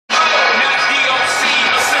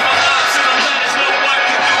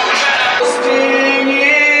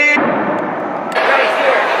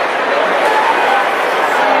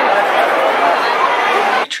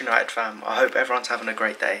everyone's having a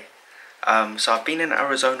great day. So I've been in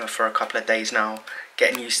Arizona for a couple of days now,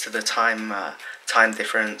 getting used to the time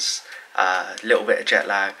difference, a little bit of jet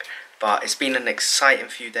lag, but it's been an exciting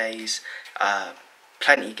few days,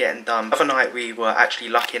 plenty getting done. The other night we were actually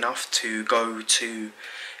lucky enough to go to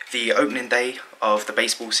the opening day of the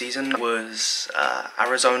baseball season. It was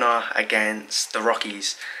Arizona against the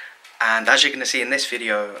Rockies, and as you're going to see in this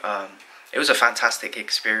video, it was a fantastic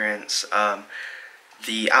experience.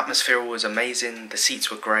 The atmosphere was amazing, the seats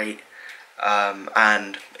were great,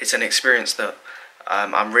 and it's an experience that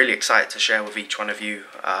I'm really excited to share with each one of you.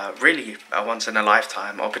 Really a once in a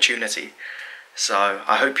lifetime opportunity. So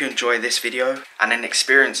I hope you enjoy this video, and an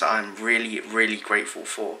experience I'm really grateful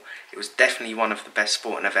for. It was definitely one of the best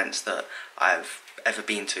sporting events that I've ever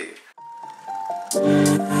been to.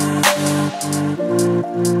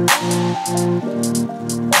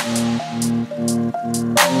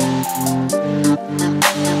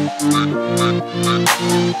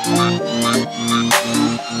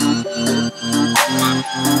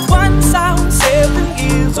 Once I was 7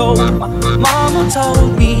 years old, my mama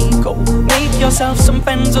told me, go make yourself some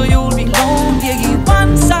friends or you'll be lonely.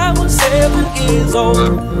 Once I was 7 years old.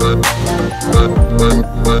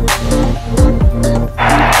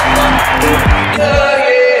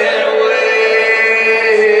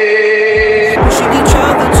 Pushing each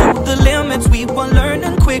other to the limits, we were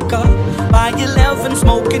learning quicker. By 11,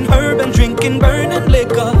 smoking herb and drinking burning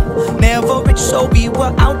liquor. Never rich, so we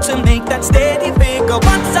were out to make that steady figure.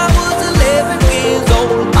 Once I was 11 years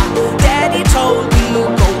old, my daddy told me,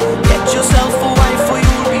 go get yourself a wife or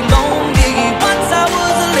you'll be lonely. Once I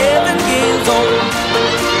was 11 years old.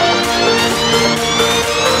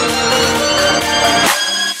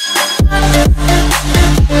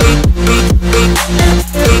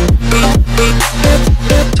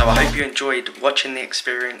 So I hope you enjoyed watching the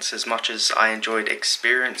experience as much as I enjoyed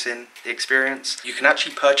experiencing the experience. You can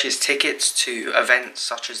actually purchase tickets to events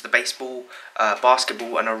such as the baseball,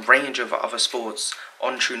 basketball and a range of other sports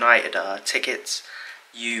on Trunited tickets.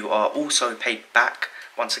 You are also paid back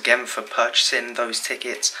once again for purchasing those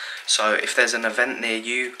tickets. So if there's an event near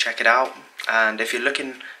you, check it out. And if you're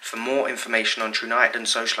looking for more information on Trunited and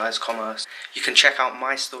socialized commerce, you can check out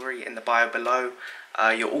my story in the bio below.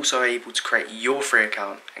 You're also able to create your free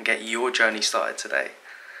account and get your journey started today.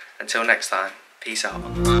 Until next time, peace out.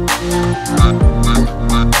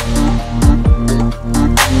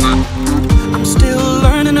 I'm still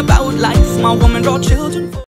learning about life. My woman brought children.